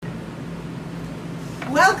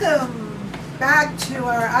Welcome back to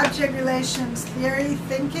our object relations theory,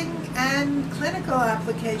 thinking, and clinical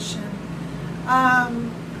application.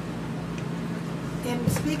 In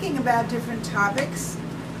speaking about different topics,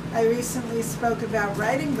 I recently spoke about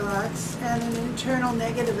writing blocks and an internal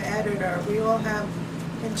negative editor. We all have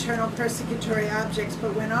internal persecutory objects,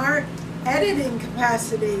 but when our editing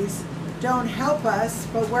capacities don't help us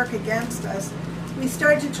but work against us, we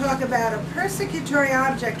start to talk about a persecutory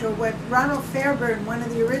object, or what Ronald Fairbairn, one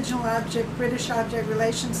of the original British object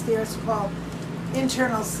relations theorists, called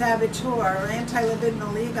internal saboteur or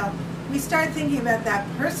anti-libidinal ego. We start thinking about that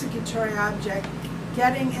persecutory object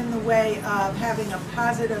getting in the way of having a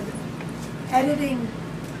positive editing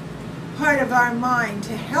part of our mind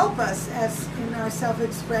to help us as in our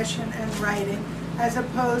self-expression and writing, as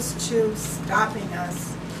opposed to stopping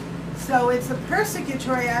us. So it's the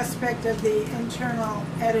persecutory aspect of the internal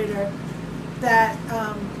editor that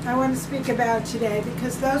I want to speak about today,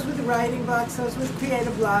 because those with writing blocks, those with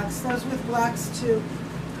creative blocks, those with blocks to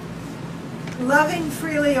loving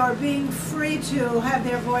freely or being free to have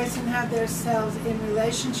their voice and have their selves in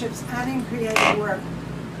relationships and in creative work,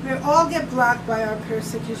 we all get blocked by our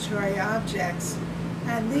persecutory objects.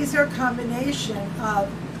 And these are a combination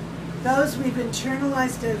of those we've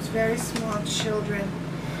internalized as very small children,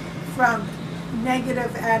 from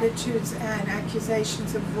negative attitudes and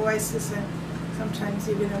accusations of voices, and sometimes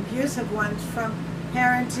even abusive ones, from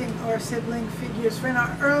parenting or sibling figures from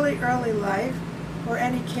our early life, or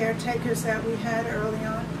any caretakers that we had early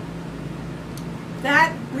on.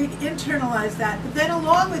 That, we internalize that, but then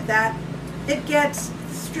along with that, it gets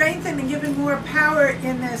strengthened and given more power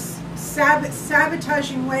in this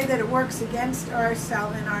sabotaging way that it works against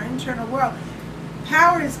ourselves in our internal world.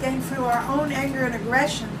 Power is gained through our own anger and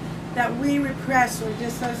aggression that we repress or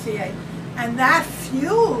dissociate, and that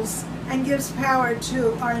fuels and gives power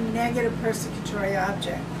to our negative persecutory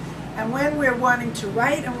object. And when we're wanting to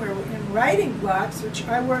write and we're in writing blocks, which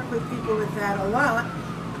I work with people with that a lot,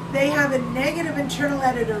 they have a negative internal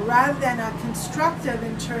editor rather than a constructive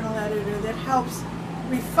internal editor that helps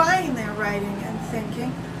refine their writing and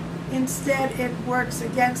thinking. Instead, it works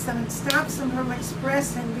against them and stops them from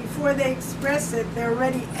expressing. Before they express it, they're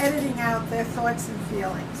already editing out their thoughts and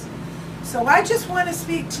feelings. So I just want to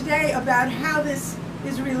speak today about how this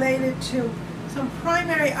is related to some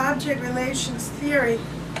primary object relations theory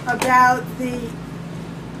about the,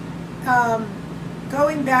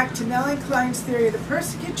 going back to Melanie Klein's theory of the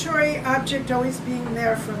persecutory object always being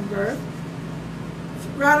there from birth,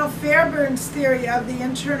 Ronald Fairbairn's theory of the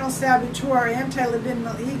internal saboteur,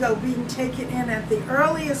 anti-libidinal ego, being taken in at the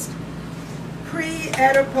earliest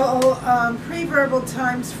pre-Oedipal, pre-verbal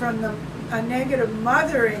times from the negative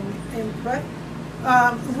mothering input,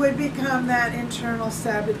 would become that internal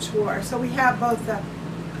saboteur. So we have both the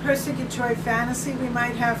persecutory fantasy we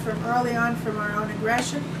might have from early on from our own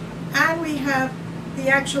aggression, and we have the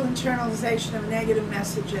actual internalization of negative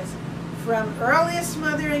messages from earliest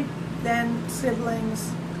mothering, then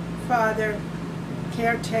siblings, father,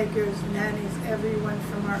 caretakers, nannies, everyone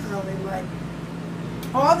from our early life.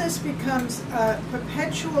 All this becomes a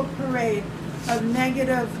perpetual parade of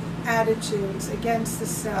negative attitudes against the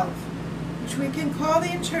self, which we can call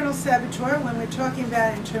the internal saboteur. When we're talking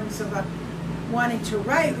about in terms of wanting to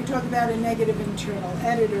write, we talk about a negative internal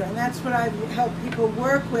editor, and that's what I've helped people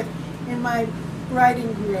work with in my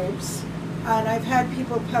writing groups. And I've had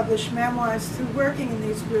people publish memoirs through working in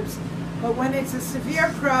these groups. But when it's a severe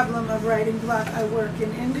problem of writing block, I work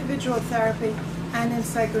in individual therapy and in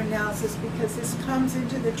psychoanalysis, because this comes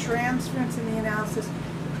into the transference in the analysis,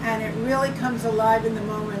 and it really comes alive in the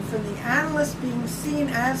moment, from the analyst being seen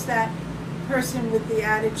as that person with the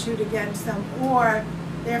attitude against them, or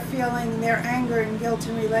they're feeling their anger and guilt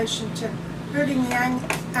in relation to hurting the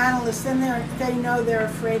analyst, then they know they're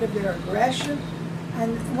afraid of their aggression.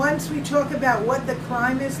 And once we talk about what the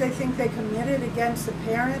crime is they think they committed against the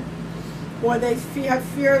parent, or they have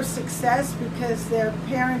fear of success because their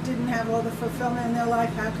parent didn't have all the fulfillment in their life,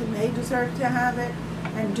 how can they deserve to have it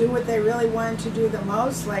and do what they really wanted to do the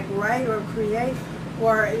most, like write or create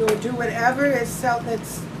or do whatever is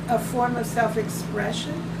that's a form of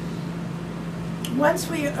self-expression. Once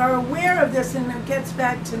we are aware of this, and it gets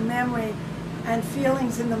back to memory and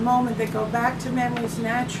feelings in the moment that go back to memories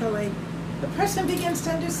naturally, the person begins to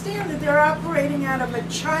understand that they're operating out of a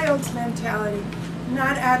child's mentality,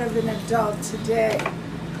 not out of an adult today,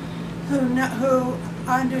 who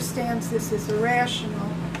understands this is irrational,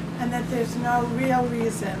 and that there's no real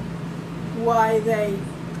reason why they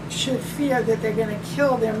should fear that they're going to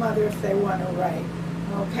kill their mother if they want to write,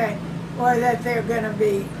 okay? Or that they're going to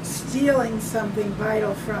be stealing something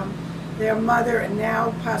vital from their mother, and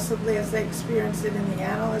now possibly as they experience it in the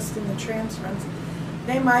analyst and the transference,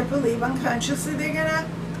 they might believe unconsciously they're going to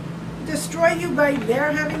destroy you by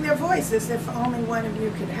their having their voice, as if only one of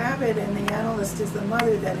you could have it, and the analyst is the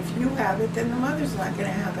mother, that if you have it, then the mother's not going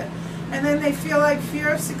to have it. And then they feel like fear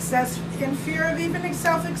of success, and fear of even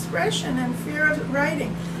self-expression, and fear of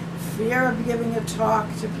writing, fear of giving a talk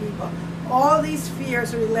to people. All these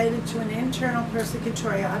fears are related to an internal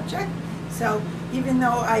persecutory object. So even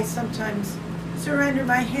though I sometimes surrender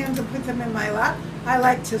my hands and put them in my lap, I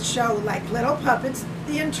like to show, like little puppets,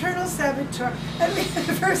 the internal saboteur and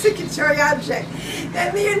the persecutory object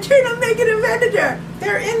and the internal negative editor.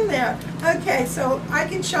 They're in there. Okay, so I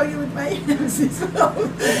can show you with my hands these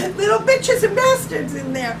little bitches and bastards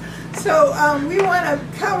in there. So we want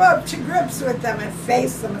to come up to grips with them and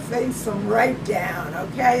face them right down,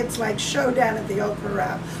 okay? It's like showdown at the old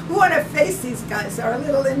corral. We want to face these guys, our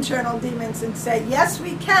little internal demons, and say, yes,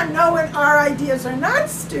 we can. No, our ideas are not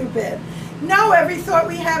stupid. No, every thought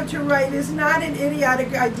we have to write is not an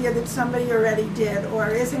idiotic idea that somebody already did, or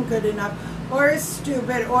isn't good enough, or is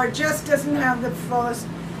stupid, or just doesn't have the fullest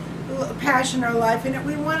passion or life in it.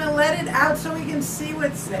 We want to let it out so we can see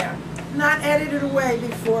what's there, not edit it away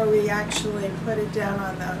before we actually put it down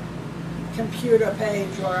on the computer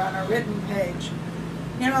page or on a written page.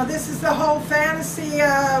 You know, this is the whole fantasy,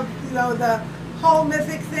 the whole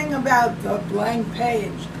mythic thing about the blank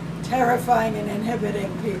page, terrifying and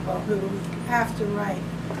inhibiting people who have to write.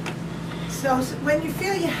 So when you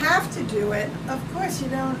feel you have to do it, of course you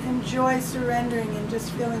don't enjoy surrendering and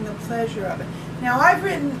just feeling the pleasure of it. Now, I've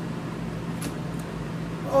written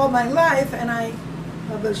all my life, and I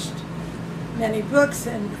published many books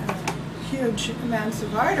and huge amounts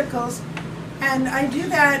of articles, and I do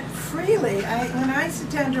that freely. When I sit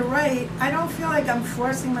down to write, I don't feel like I'm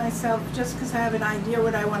forcing myself just because I have an idea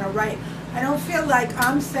what I want to write. I don't feel like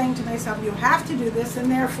I'm saying to myself, you have to do this, and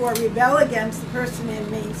therefore rebel against the person in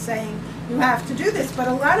me saying, you have to do this. But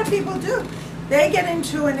a lot of people do. They get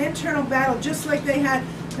into an internal battle, just like there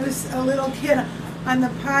was a little kid on the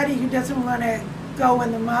potty who doesn't want to go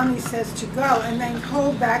when the mommy says to go, and they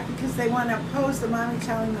hold back because they want to oppose the mommy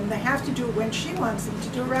telling them they have to do it when she wants them to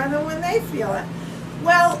do it rather than when they feel it.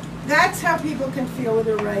 Well, that's how people can feel with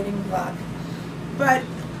a writing block. But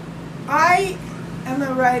I am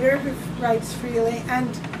a writer who writes freely,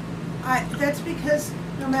 and that's because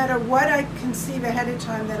no matter what I conceive ahead of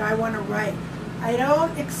time that I want to write, I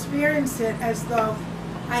don't experience it as though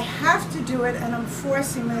I have to do it and I'm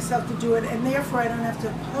forcing myself to do it, and therefore I don't have to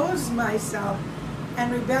oppose myself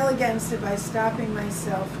and rebel against it by stopping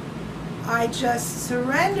myself. I just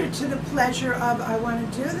surrender to the pleasure of, I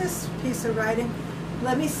want to do this piece of writing,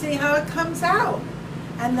 let me see how it comes out.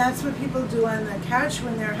 And that's what people do on the couch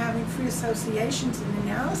when they're having free associations and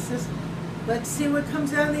analysis. Let's see what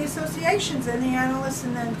comes out of the associations, and the analyst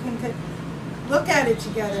and then can look at it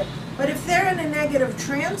together. But if they're in a negative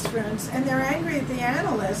transference and they're angry at the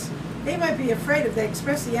analyst, they might be afraid if they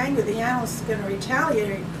express the anger, the analyst is going to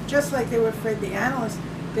retaliate, just like they were afraid the analyst,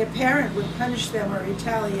 their parent would punish them or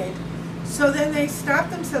retaliate. So then they stop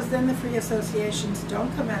themselves, then the free associations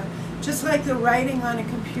don't come out. Just like the writing on a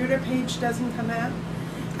computer page doesn't come out.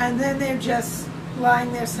 And then they're just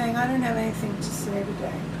lying there saying, I don't have anything to say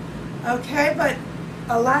today. Okay, but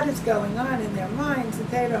a lot is going on in their minds that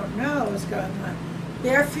they don't know is going on.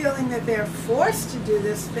 They're feeling that they're forced to do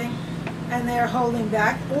this thing and they're holding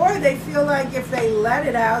back, or they feel like if they let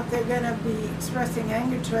it out, they're going to be expressing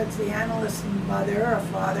anger towards the analyst's mother or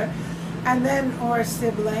father, and then, or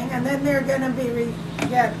sibling, and then they're going to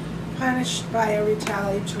get punished by a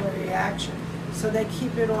retaliatory reaction. So they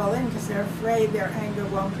keep it all in because they're afraid their anger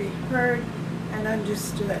won't be heard and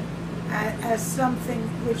understood as something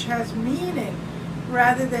which has meaning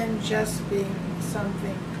rather than just being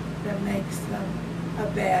something that makes them a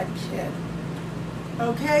bad kid.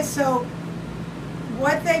 Okay, so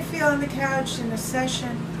what they feel on the couch in a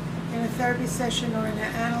session, in a therapy session or in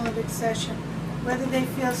an analytic session, whether they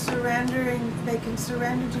feel surrendering, they can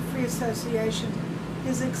surrender to free association,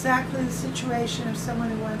 is exactly the situation of someone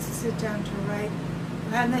who wants to sit down to write,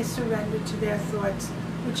 and they surrender to their thoughts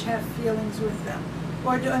which have feelings with them.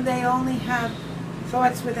 Or do they only have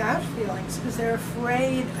thoughts without feelings because they're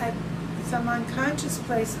afraid at some unconscious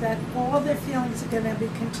place that all their feelings are going to be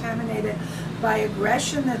contaminated by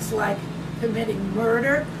aggression that's like committing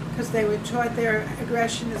murder because they were taught their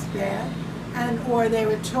aggression is bad, and or they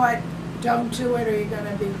were taught don't do it or you're going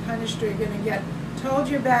to be punished or you're going to get told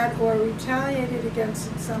you're bad or retaliated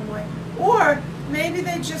against in some way. Or maybe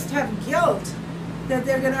they just have guilt that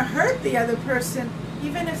they're going to hurt the other person.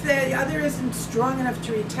 Even if the other isn't strong enough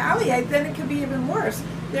to retaliate, then it could be even worse.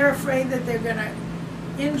 They're afraid that they're going to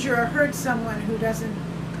injure or hurt someone who doesn't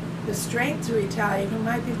the strength to retaliate, who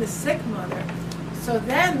might be the sick mother. So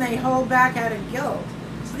then they hold back out of guilt.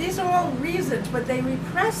 So these are all reasons, but they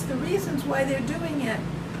repress the reasons why they're doing it.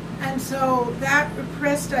 And so that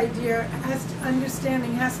repressed idea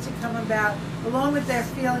understanding has to come about. Along with their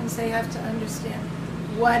feelings, they have to understand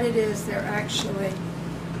what it is they're actually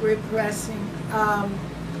repressing,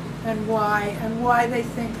 and why they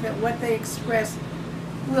think that what they express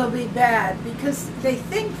will be bad, because they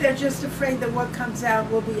think they're just afraid that what comes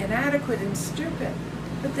out will be inadequate and stupid.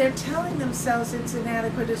 But they're telling themselves it's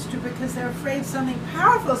inadequate and stupid because they're afraid something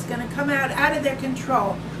powerful is going to come out of their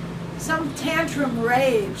control. Some tantrum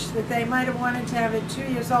rage that they might have wanted to have at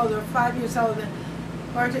 2 years old or 5 years old,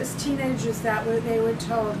 or as teenagers that they were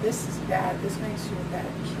told, this is bad, this makes you a bad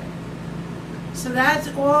kid. So that's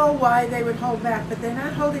all why they would hold back, but they're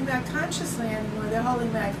not holding back consciously anymore, they're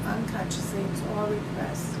holding back unconsciously. It's all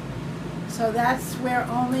repressed. So that's where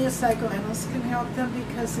only a psychoanalyst can help them,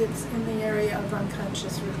 because it's in the area of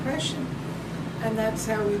unconscious repression. And that's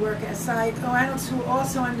how we work as psychoanalysts, who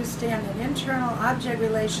also understand an internal object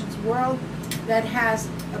relations world that has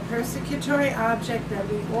a persecutory object that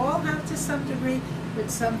we all have to some degree, but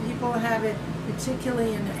some people have it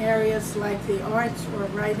particularly in areas like the arts or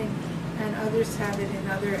writing, and others have it in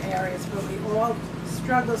other areas, but we all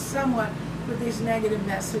struggle somewhat with these negative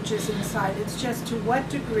messages inside. It's just to what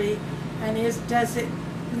degree, and does it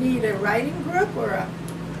need a writing group,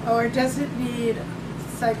 or does it need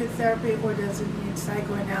psychotherapy, or does it need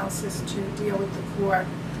psychoanalysis to deal with the core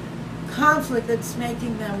conflict that's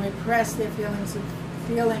making them repress their feelings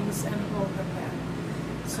and hold them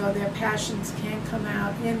back, so their passions can't come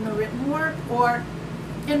out in the written work or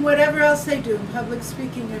in whatever else they do, in public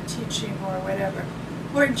speaking or teaching or whatever,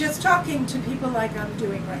 or just talking to people like I'm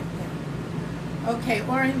doing right now. Okay,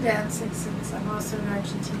 or in dancing, since I'm also an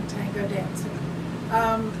Argentine tango dancer.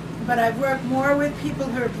 But I've worked more with people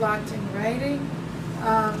who are blocked in writing.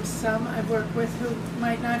 Some I've worked with who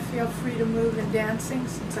might not feel free to move in dancing,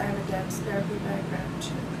 since I have a dance therapy background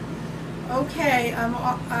too. Okay,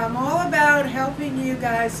 I'm all about helping you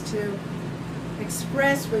guys to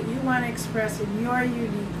express what you want to express in your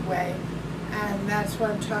unique way, and that's what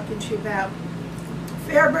I'm talking to you about.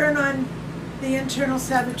 Fairbairn on the internal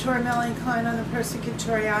saboteur, Melanie Klein on the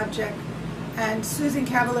persecutory object, and Susan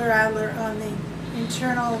Kavaler-Adler on the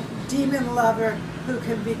internal demon lover, who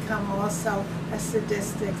can become also a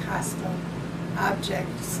sadistic, hostile object,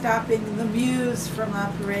 stopping the muse from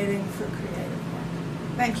operating for creative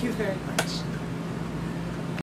work. Thank you very much.